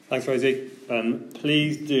Thanks, Rosie.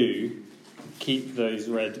 Please do keep those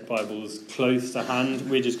red Bibles close to hand.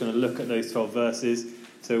 We're just going to look at those 12 verses,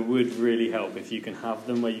 so it would really help if you can have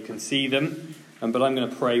them where you can see them. But I'm going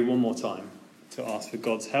to pray one more time to ask for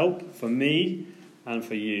God's help for me and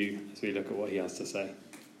for you as we look at what he has to say.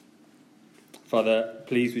 Father,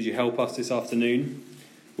 please would you help us this afternoon,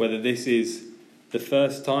 whether this is the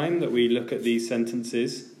first time that we look at these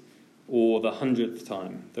sentences or the 100th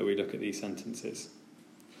time that we look at these sentences.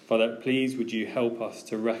 Father, please would you help us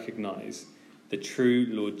to recognise the true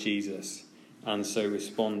Lord Jesus and so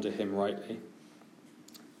respond to him rightly.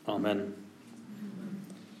 Amen.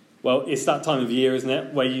 Well, it's that time of year, isn't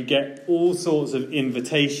it, where you get all sorts of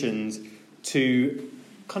invitations to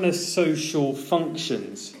kind of social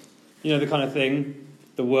functions. You know, the kind of thing,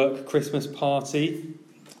 the work Christmas party,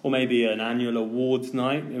 or maybe an annual awards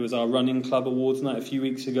night. It was our running club awards night a few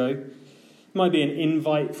weeks ago. It might be an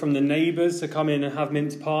invite from the neighbours to come in and have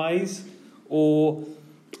mince pies, or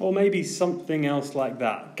maybe something else like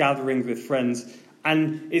that, gatherings with friends.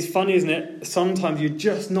 And it's funny, isn't it? Sometimes you're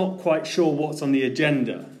just not quite sure what's on the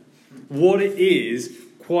agenda, what it is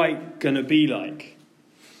quite going to be like.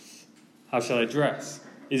 How shall I dress?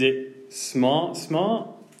 Is it smart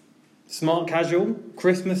casual,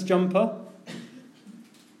 Christmas jumper?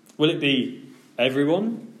 Will it be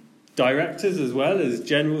everyone? Directors as well as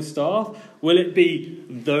general staff? Will it be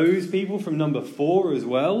those people from number 4 as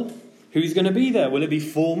well? Who's going to be there? Will it be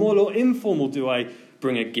formal or informal? Do I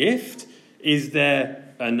bring a gift? Is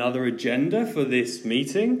there another agenda for this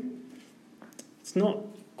meeting? It's not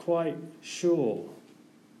quite sure.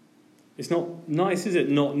 It's not nice, is it,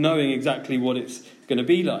 not knowing exactly what it's going to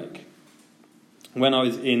be like? When I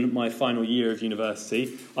was in my final year of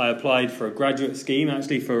university, I applied for a graduate scheme,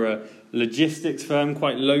 actually for a logistics firm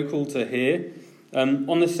quite local to here.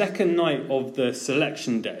 On the second night of the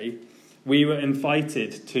selection day, we were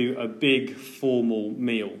invited to a big formal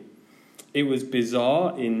meal. It was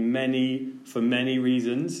bizarre for many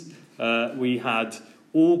reasons. We had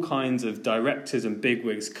all kinds of directors and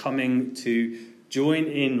bigwigs coming to join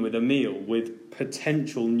in with a meal with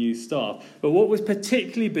potential new staff. But what was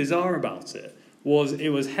particularly bizarre about it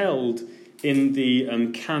was held in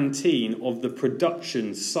the canteen of the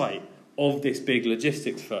production site of this big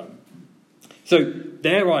logistics firm. So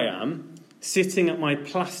there I am, sitting at my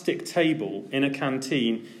plastic table in a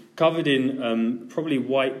canteen, covered in probably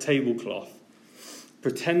white tablecloth,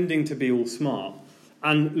 pretending to be all smart,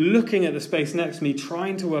 and looking at the space next to me,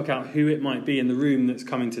 trying to work out who it might be in the room that's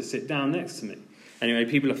coming to sit down next to me. Anyway,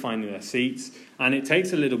 people are finding their seats, and it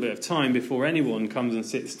takes a little bit of time before anyone comes and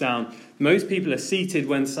sits down. Most people are seated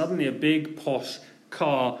when suddenly a big, posh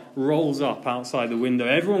car rolls up outside the window.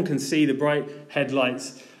 Everyone can see the bright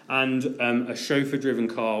headlights, and a chauffeur-driven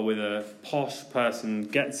car with a posh person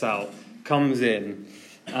gets out, comes in,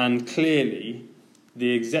 and clearly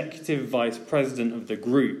the executive vice president of the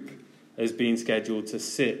group has been scheduled to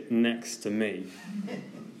sit next to me.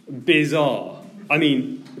 Bizarre. I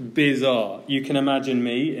mean, bizarre. You can imagine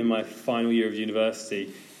me in my final year of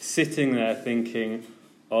university sitting there thinking,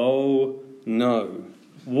 oh no,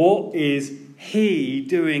 what is he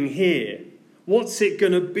doing here? What's it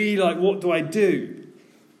going to be like? What do I do?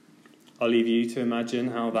 I'll leave you to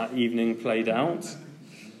imagine how that evening played out.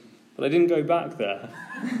 But I didn't go back there.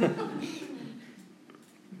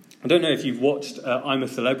 I don't know if you've watched I'm a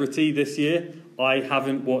Celebrity this year. I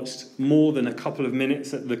haven't watched more than a couple of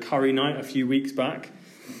minutes at the curry night a few weeks back.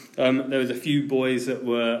 There was a few boys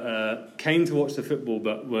that came to watch the football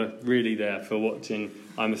but were really there for watching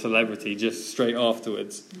I'm a Celebrity just straight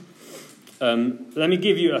afterwards. Let me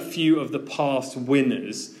give you a few of the past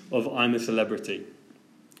winners of I'm a Celebrity.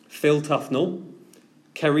 Phil Tufnell,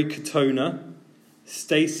 Kerry Katona,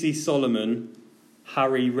 Stacey Solomon,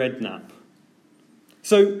 Harry Redknapp.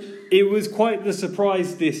 So it was quite the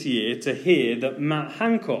surprise this year to hear that Matt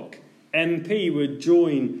Hancock, MP, would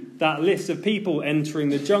join that list of people entering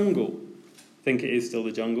the jungle. I think it is still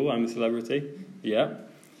the jungle, I'm a Celebrity. Yeah.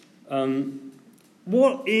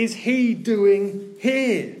 What is he doing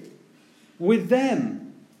here with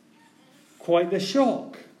them? Quite the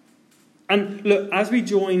shock. And look, as we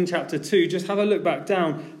join chapter 2, just have a look back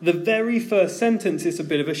down. The very first sentence is a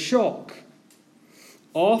bit of a shock.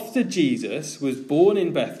 After Jesus was born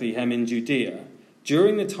in Bethlehem in Judea,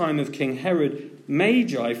 during the time of King Herod,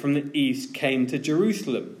 Magi from the east came to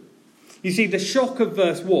Jerusalem. You see, the shock of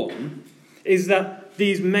verse 1 is that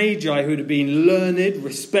these Magi, who had been learned,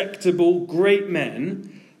 respectable, great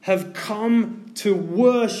men, have come to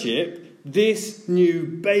worship this new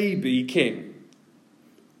baby king.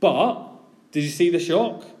 But did you see the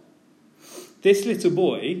shock? This little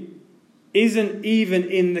boy isn't even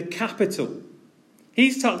in the capital.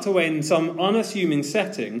 He's tucked away in some unassuming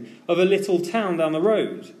setting of a little town down the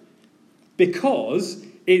road, because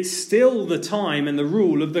it's still the time and the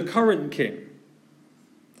rule of the current king.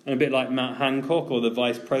 And a bit like Matt Hancock or the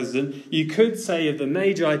vice president, you could say of the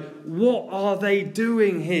Magi, what are they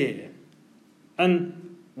doing here?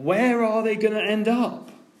 And where are they going to end up?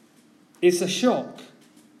 It's a shock.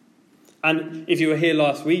 And if you were here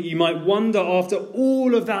last week, you might wonder, after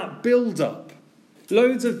all of that build-up,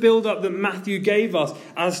 loads of build-up that Matthew gave us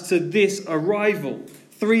as to this arrival,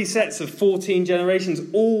 3 sets of 14 generations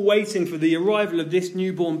all waiting for the arrival of this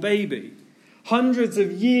newborn baby, hundreds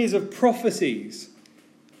of years of prophecies.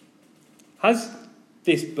 Has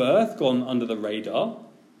this birth gone under the radar?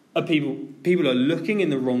 Are people are looking in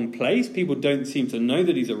the wrong place? People don't seem to know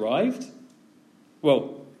that he's arrived?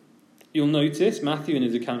 Well, you'll notice Matthew in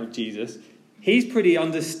his account of Jesus, he's pretty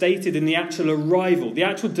understated in the actual arrival, the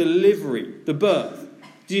actual delivery, the birth.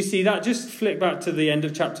 Do you see that? Just flick back to the end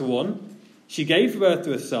of chapter 1. She gave birth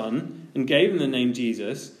to a son and gave him the name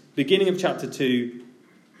Jesus. Beginning of chapter 2,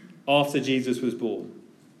 after Jesus was born.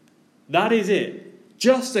 That is it.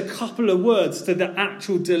 Just a couple of words to the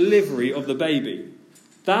actual delivery of the baby.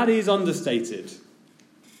 That is understated.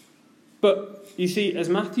 But you see, as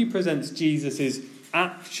Matthew presents Jesus'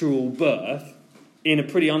 actual birth in a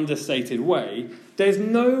pretty understated way, there's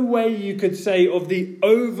no way you could say of the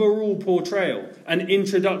overall portrayal and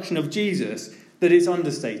introduction of Jesus that it's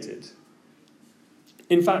understated.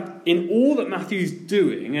 In fact, in all that Matthew's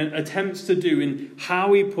doing and attempts to do in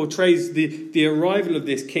how he portrays the arrival of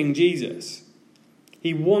this King Jesus,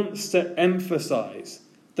 he wants to emphasize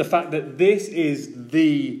the fact that this is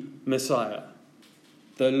the Messiah,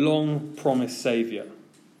 the long-promised Saviour.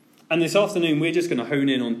 And this afternoon, we're just going to hone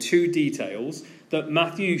in on 2 details that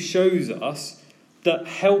Matthew shows us that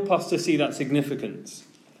help us to see that significance.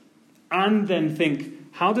 And then think,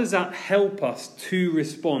 how does that help us to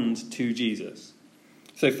respond to Jesus?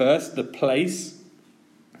 So first, the place.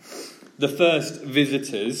 The first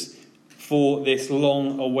visitors for this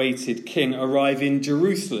long-awaited king arrive in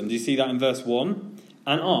Jerusalem. Do you see that in verse 1?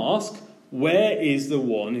 And ask, where is the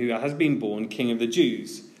one who has been born King of the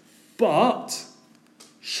Jews? But,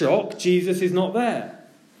 shock, Jesus is not there.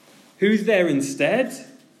 Who's there instead?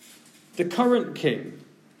 The current king.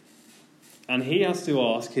 And he has to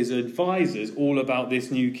ask his advisors all about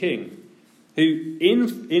this new king, who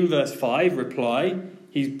in verse 5 reply,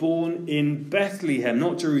 he's born in Bethlehem,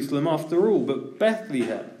 not Jerusalem after all, but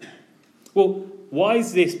Bethlehem. Well, why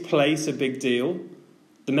is this place a big deal?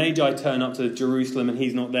 The Magi turn up to Jerusalem and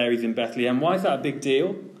he's not there, he's in Bethlehem. Why is that a big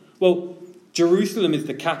deal? Well, Jerusalem is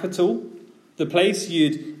the capital, the place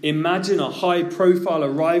you'd imagine a high-profile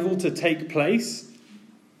arrival to take place,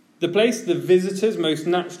 the place the visitors most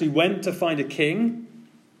naturally went to find a king.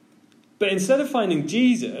 But instead of finding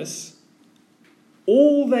Jesus,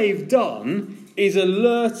 all they've done is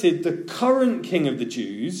alerted the current king of the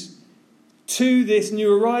Jews to this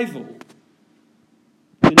new arrival.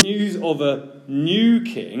 The news of a new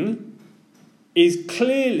king is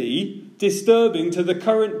clearly disturbing to the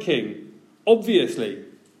current king. Obviously.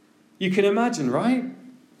 You can imagine, right?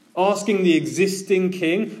 Asking the existing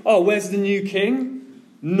king, oh, where's the new king?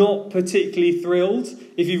 Not particularly thrilled.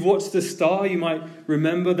 If you've watched The Star, you might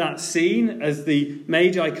remember that scene as the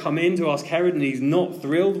Magi come in to ask Herod and he's not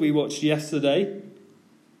thrilled. We watched yesterday.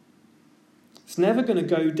 It's never going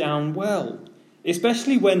to go down well.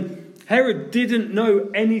 Especially when Herod didn't know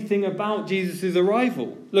anything about Jesus'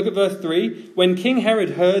 arrival. Look at verse 3. When King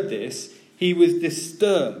Herod heard this, he was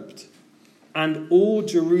disturbed, and all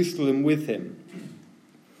Jerusalem with him.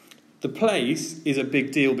 The place is a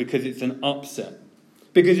big deal because it's an upset.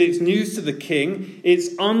 Because it's news to the king. It's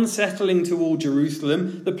unsettling to all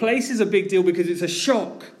Jerusalem. The place is a big deal because it's a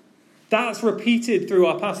shock. That's repeated through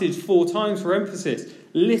our passage 4 times for emphasis.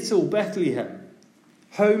 Little Bethlehem.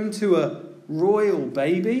 Home to a royal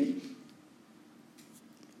baby.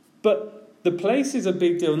 But the place is a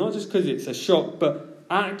big deal, not just because it's a shock, but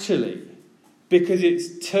actually because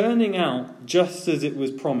it's turning out just as it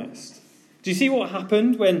was promised. Do you see what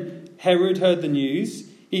happened when Herod heard the news?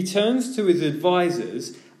 He turns to his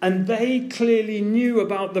advisors, and they clearly knew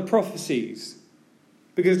about the prophecies.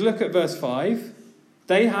 Because look at verse 5.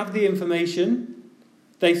 They have the information.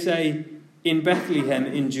 They say, in Bethlehem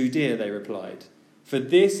in Judea, they replied, for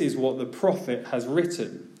this is what the prophet has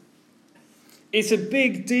written. It's a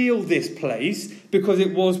big deal, this place, because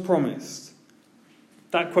it was promised.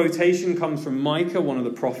 That quotation comes from Micah, one of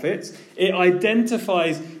the prophets. It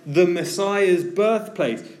identifies the Messiah's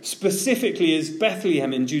birthplace, specifically as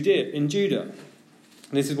Bethlehem in Judah. And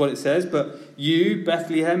this is what it says, but you,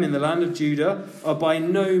 Bethlehem, in the land of Judah, are by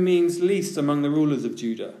no means least among the rulers of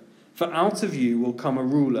Judah. For out of you will come a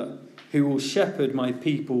ruler who will shepherd my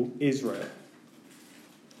people Israel.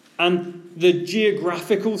 And the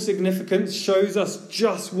geographical significance shows us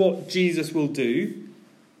just what Jesus will do.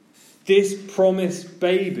 This promised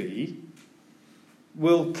baby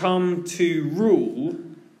will come to rule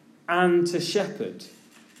and to shepherd.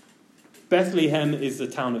 Bethlehem is the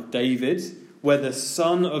town of David, where the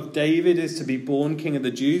son of David is to be born King of the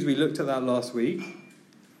Jews. We looked at that last week.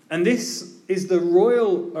 And this is the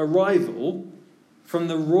royal arrival from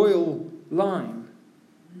the royal line.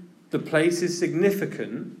 The place is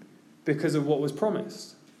significant because of what was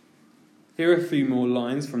promised. Here are a few more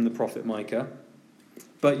lines from the prophet Micah.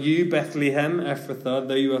 But you, Bethlehem Ephrathah,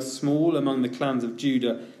 though you are small among the clans of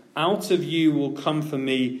Judah, out of you will come for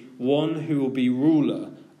me one who will be ruler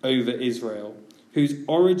over Israel, whose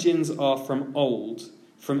origins are from old,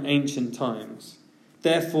 from ancient times.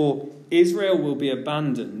 Therefore, Israel will be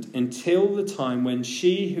abandoned until the time when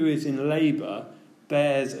she who is in labour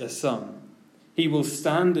bears a son. He will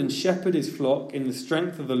stand and shepherd his flock in the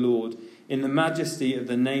strength of the Lord, in the majesty of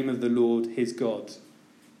the name of the Lord his God.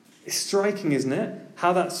 It's striking, isn't it?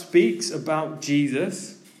 How that speaks about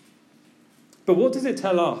Jesus. But what does it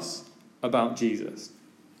tell us about Jesus?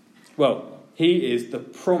 Well, he is the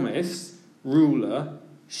promised ruler,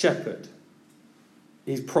 shepherd.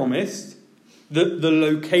 He's promised. The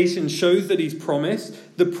location shows that he's promised.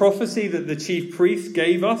 The prophecy that the chief priest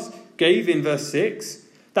gave in verse 6,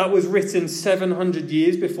 that was written 700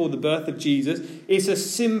 years before the birth of Jesus. It's a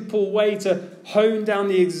simple way to hone down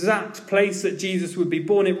the exact place that Jesus would be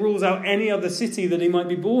born. It rules out any other city that he might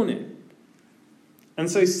be born in. And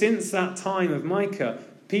so since that time of Micah,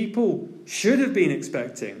 people should have been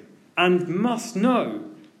expecting and must know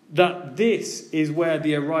that this is where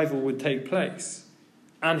the arrival would take place.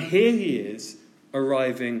 And here he is,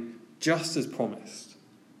 arriving just as promised.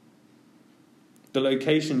 The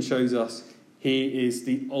location shows us he is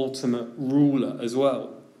the ultimate ruler as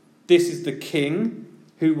well. This is the king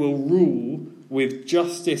who will rule with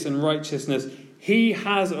justice and righteousness. He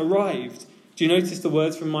has arrived. Do you notice the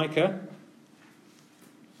words from Micah?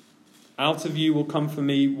 Out of you will come for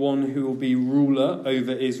me one who will be ruler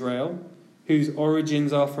over Israel, whose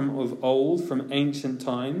origins are from of old, from ancient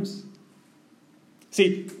times.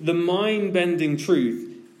 See, the mind-bending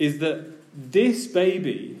truth is that this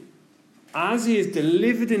baby, as he is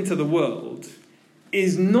delivered into the world,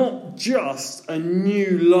 is not just a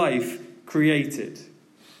new life created.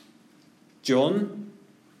 John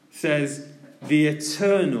says, the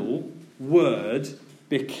eternal Word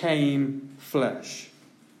became flesh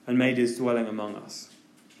and made his dwelling among us.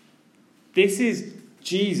 This is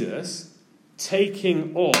Jesus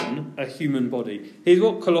taking on a human body. Here's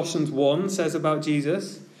what Colossians 1 says about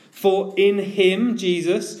Jesus. For in him,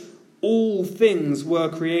 Jesus, all things were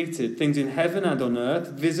created, things in heaven and on earth,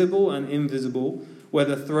 visible and invisible,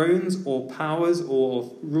 whether thrones or powers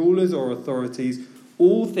or rulers or authorities,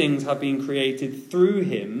 all things have been created through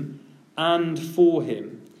him and for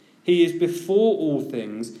him. He is before all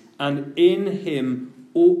things, and in him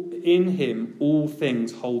all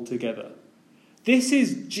things hold together. This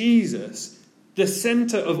is Jesus, the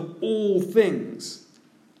centre of all things,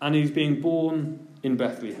 and he's being born in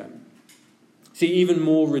Bethlehem. See, even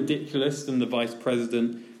more ridiculous than the vice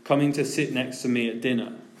president coming to sit next to me at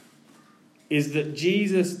dinner is that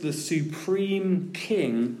Jesus, the supreme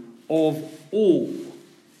king of all,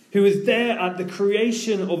 who is there at the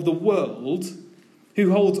creation of the world,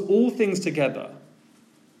 who holds all things together,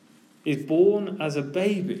 is born as a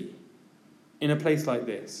baby in a place like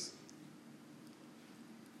this.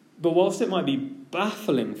 But whilst it might be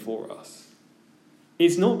baffling for us,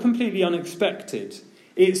 it's not completely unexpected.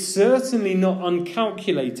 It's certainly not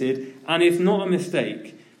uncalculated, and it's not a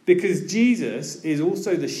mistake, because Jesus is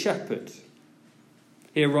also the shepherd.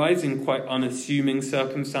 He arrives in quite unassuming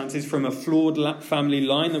circumstances, from a flawed family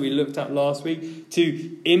line that we looked at last week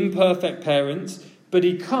to imperfect parents, but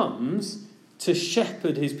he comes to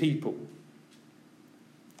shepherd his people.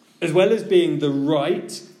 As well as being the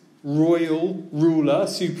right, royal ruler,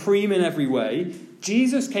 supreme in every way,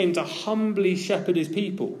 Jesus came to humbly shepherd his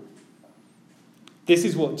people. This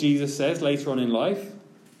is what Jesus says later on in life.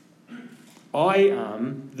 I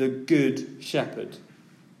am the good shepherd.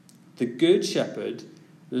 The good shepherd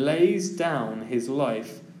lays down his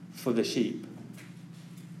life for the sheep.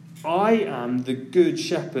 I am the good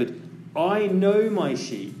shepherd. I know my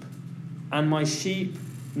sheep, and my sheep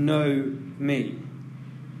know me.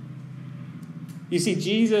 You see,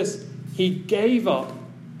 Jesus, he gave up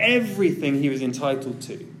everything he was entitled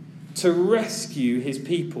to rescue his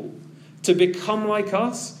people, to become like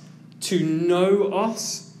us, to know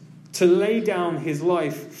us, to lay down his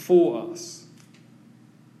life for us.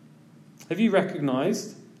 Have you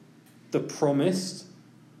recognised the promised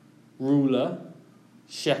ruler,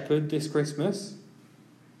 shepherd this Christmas?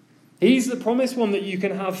 He's the promised one that you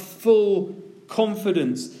can have full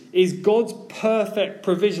confidence is God's perfect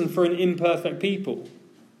provision for an imperfect people.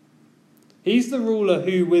 He's the ruler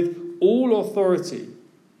who, with all authority,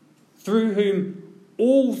 through whom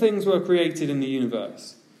all things were created in the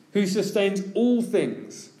universe, who sustains all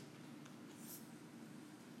things.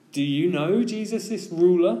 Do you know Jesus, this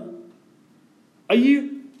ruler? Are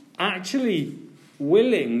you actually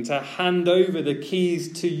willing to hand over the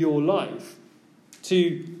keys to your life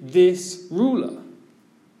to this ruler?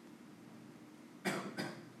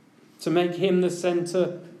 To make him the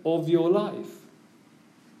centre of your life?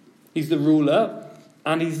 He's the ruler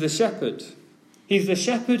and he's the shepherd. He's the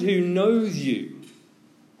shepherd who knows you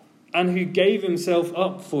and who gave himself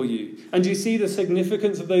up for you. And do you see the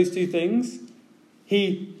significance of those two things?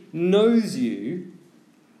 He knows you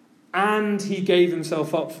and he gave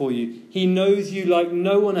himself up for you. He knows you like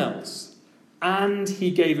no one else and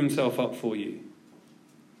he gave himself up for you.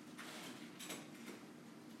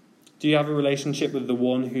 Do you have a relationship with the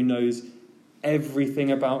one who knows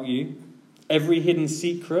everything about you? Every hidden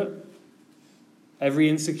secret, every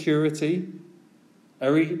insecurity,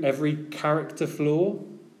 every character flaw,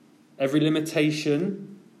 every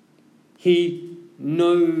limitation. He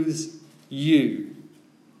knows you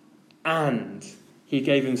and he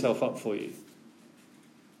gave himself up for you.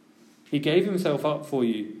 He gave himself up for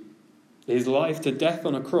you, his life to death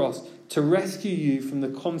on a cross, to rescue you from the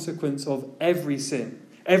consequence of every sin.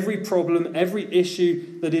 Every problem, every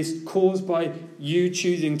issue that is caused by you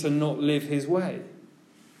choosing to not live his way.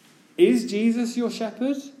 Is Jesus your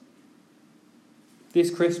shepherd? This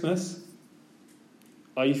Christmas,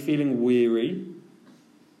 are you feeling weary?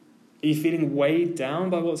 Are you feeling weighed down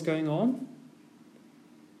by what's going on?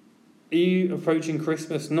 Are you approaching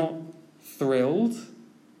Christmas not thrilled?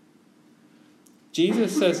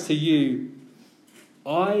 Jesus says to you,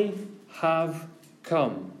 I have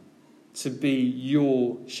come to be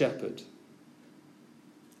your shepherd.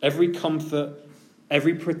 Every comfort,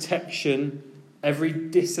 every protection, every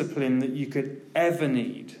discipline that you could ever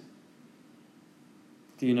need.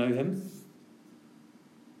 Do you know him?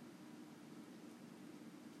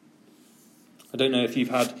 I don't know if you've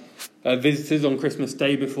had visitors on Christmas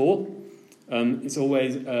Day before. It's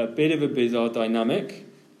always a bit of a bizarre dynamic.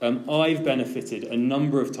 I've benefited a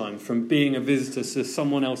number of times from being a visitor to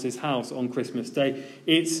someone else's house on Christmas Day.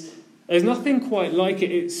 There's nothing quite like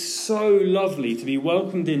it. It's so lovely to be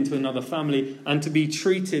welcomed into another family and to be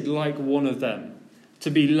treated like one of them. To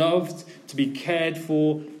be loved, to be cared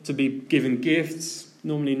for, to be given gifts.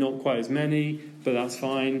 Normally not quite as many, but that's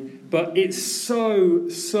fine. But it's so,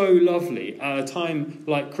 so lovely. At a time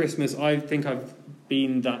like Christmas, I think I've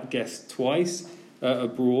been that guest twice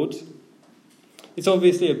abroad. It's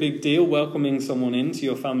obviously a big deal welcoming someone into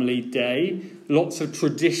your family day. Lots of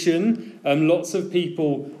tradition. Lots of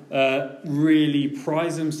people really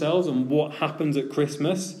prize themselves on what happens at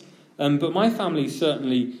Christmas. But my family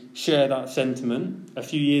certainly share that sentiment. A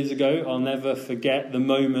few years ago, I'll never forget the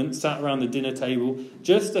moment, sat around the dinner table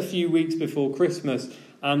just a few weeks before Christmas,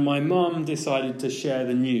 and my mum decided to share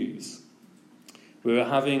the news. We were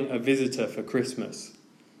having a visitor for Christmas.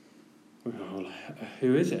 We were all like,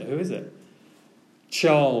 who is it? Who is it?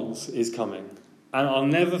 Charles is coming. And I'll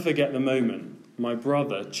never forget the moment my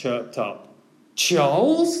brother chirped up,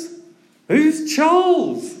 Charles? Who's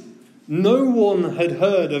Charles? No one had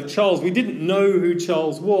heard of Charles. We didn't know who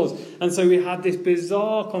Charles was. And so we had this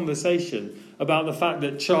bizarre conversation about the fact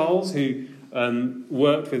that Charles, who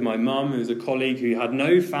worked with my mum, who was a colleague, who had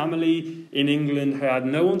no family in England, who had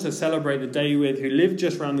no one to celebrate the day with, who lived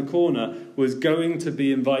just around the corner, was going to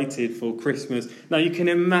be invited for Christmas. Now you can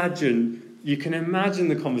imagine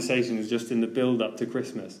the conversations just in the build-up to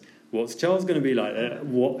Christmas. What's Charles going to be like?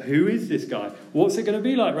 Who is this guy? What's it going to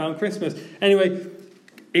be like around Christmas? Anyway,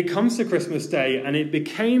 it comes to Christmas Day, and it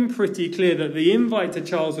became pretty clear that the invite to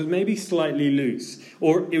Charles was maybe slightly loose,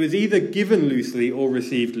 or it was either given loosely or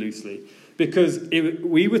received loosely, because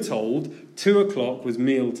we were told 2:00 was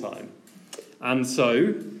mealtime. And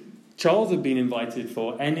so Charles had been invited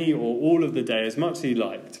for any or all of the day, as much as he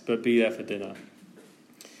liked, but be there for dinner.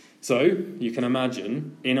 So, you can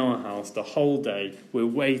imagine, in our house, the whole day, we're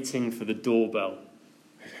waiting for the doorbell.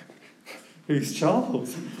 Who's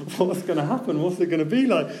Charles? What's going to happen? What's it going to be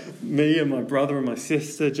like? Me and my brother and my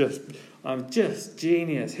sister, I'm just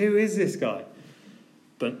genius. Who is this guy?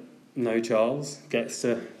 But no Charles. Gets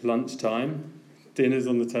to lunchtime. Dinner's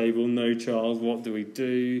on the table. No Charles. What do we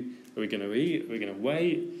do? Are we going to eat? Are we going to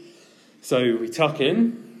wait? So we tuck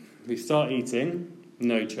in. We start eating.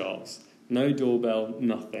 No Charles. No doorbell,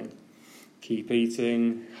 nothing. keep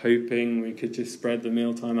eating, hoping we could just spread the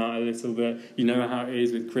mealtime out a little bit. You know how it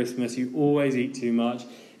is with Christmas, you always eat too much.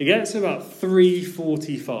 It gets to about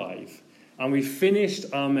 3:45 and we finished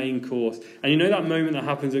our main course. And you know that moment that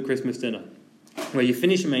happens at Christmas dinner where you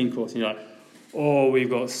finish your main course and you're like, oh, we've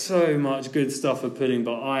got so much good stuff for pudding,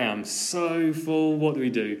 but I am so full. What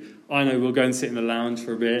do? I know, we'll go and sit in the lounge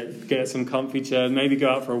for a bit, get some comfy chairs, maybe go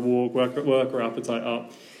out for a walk, work our appetite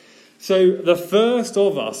up. So the first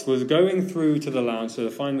of us was going through to the lounge to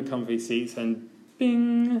find the comfy seats and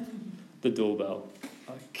bing, the doorbell.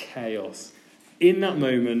 Chaos. In that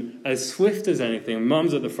moment, as swift as anything,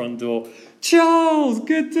 Mum's at the front door. Charles,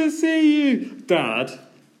 good to see you. Dad,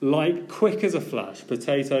 like quick as a flash,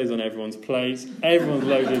 potatoes on everyone's plates, everyone's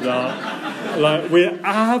loaded up, like we're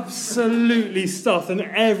absolutely stuffed and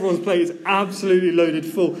everyone's plate is absolutely loaded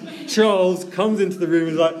full. Charles comes into the room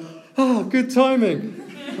and is like, oh, good timing.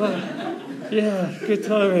 Yeah, good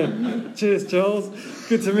timing. Cheers, Charles.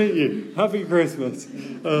 Good to meet you. Happy Christmas.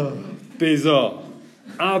 Bizarre.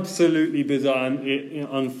 Absolutely bizarre, and it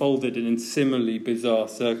unfolded in similarly bizarre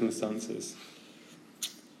circumstances.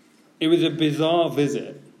 It was a bizarre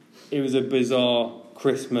visit. It was a bizarre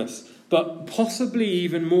Christmas. But possibly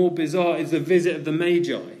even more bizarre is the visit of the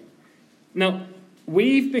Magi. Now,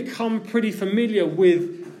 we've become pretty familiar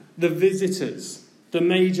with the visitors. The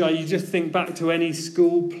Magi, you just think back to any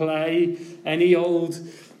school play, any old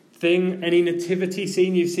thing, any nativity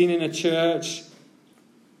scene you've seen in a church.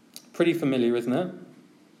 Pretty familiar, isn't it?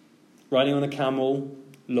 Riding on a camel,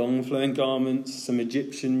 long flowing garments, some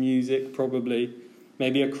Egyptian music probably,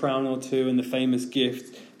 maybe a crown or two and the famous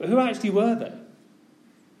gift. But who actually were they?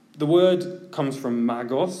 The word comes from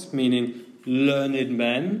magos, meaning learned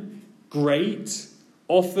men, great,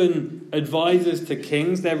 often advisors to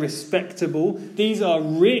kings. They're respectable. These are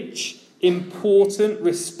rich, important,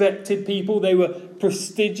 respected people. They were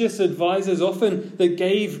prestigious advisors, often that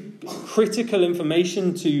gave critical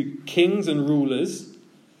information to kings and rulers.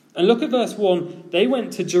 And look at verse 1. They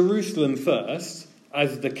went to Jerusalem first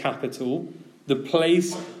as the capital, the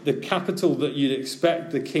place, the capital that you'd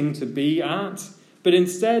expect the king to be at. But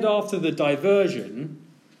instead, after the diversion,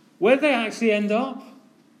 where did they actually end up?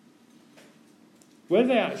 Where do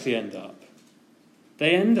they actually end up?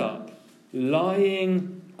 They end up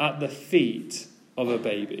lying at the feet of a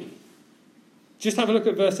baby. Just have a look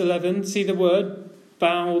at verse 11. See the word,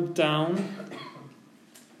 bowed down.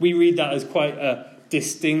 We read that as quite a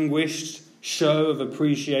distinguished show of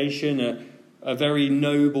appreciation, a very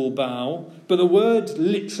noble bow. But the word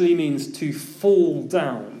literally means to fall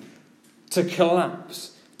down, to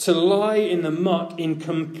collapse, to lie in the muck in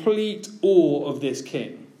complete awe of this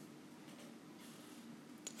king.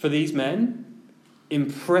 For these men,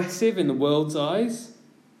 impressive in the world's eyes,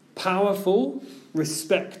 powerful,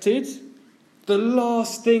 respected, the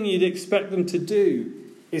last thing you'd expect them to do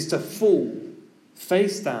is to fall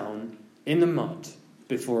face down in the mud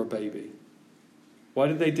before a baby. Why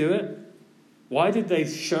did they do it? Why did they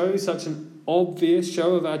show such an obvious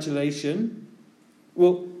show of adulation?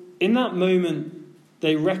 Well, in that moment,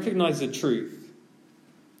 they recognized the truth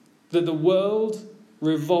that the world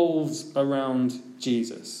revolves around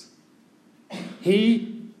Jesus.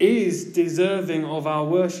 He is deserving of our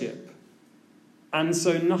worship, and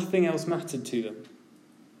so nothing else mattered to them.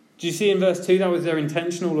 Do you see in verse 2, that was their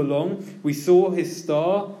intention all along? We saw his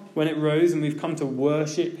star when it rose and we've come to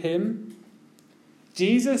worship him.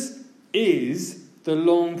 Jesus is the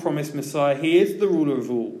long-promised Messiah. He is the ruler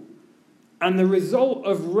of all. And the result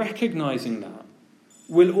of recognizing that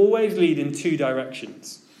will always lead in two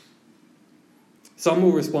directions. Some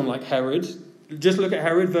will respond like Herod. Just look at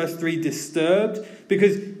Herod, verse 3, disturbed,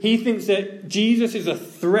 because he thinks that Jesus is a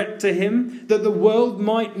threat to him, that the world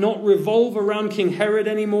might not revolve around King Herod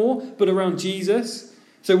anymore, but around Jesus.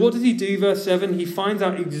 So what does he do? Verse 7, he finds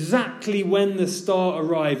out exactly when the star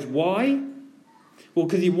arrived. Why? Well,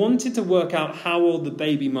 because he wanted to work out how old the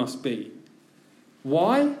baby must be.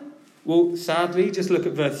 Why? Well, sadly, just look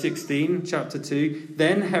at verse 16, chapter 2.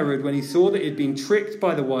 Then Herod, when he saw that he had been tricked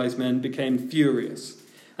by the wise men, became furious.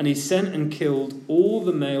 And he sent and killed all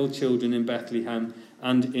the male children in Bethlehem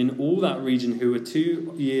and in all that region who were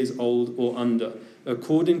 2 years old or under,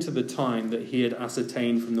 according to the time that he had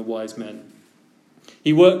ascertained from the wise men.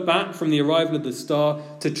 He worked back from the arrival of the star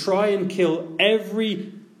to try and kill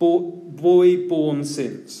every boy born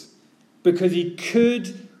since, because he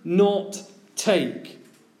could not take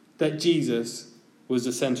that Jesus was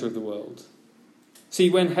the centre of the world. See,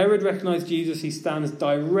 when Herod recognised Jesus, he stands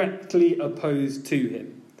directly opposed to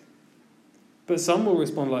him. But some will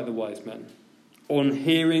respond like the wise men. On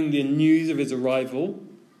hearing the news of his arrival,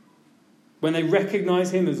 when they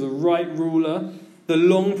recognise him as the right ruler, the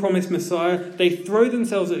long-promised Messiah, they throw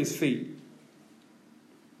themselves at his feet.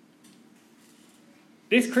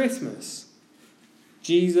 This Christmas,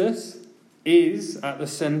 Jesus is at the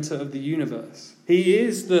centre of the universe. He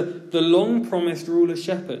is the long-promised ruler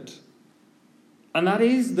shepherd. And that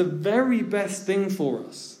is the very best thing for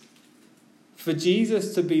us. For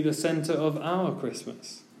Jesus to be the centre of our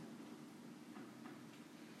Christmas.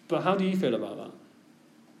 But how do you feel about that?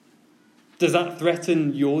 Does that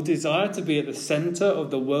threaten your desire to be at the centre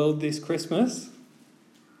of the world this Christmas?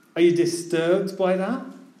 Are you disturbed by that?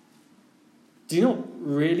 Do you not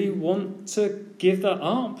really want to give that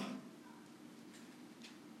up?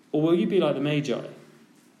 Or will you be like the Magi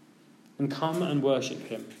and come and worship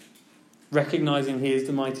him, recognising he is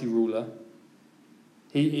the mighty ruler?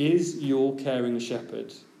 He is your caring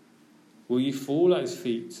shepherd. Will you fall at his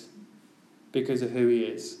feet because of who he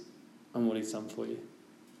is and what he's done for you?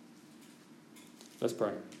 Let's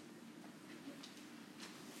pray.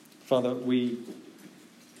 Father, we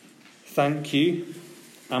thank you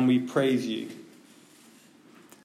and we praise you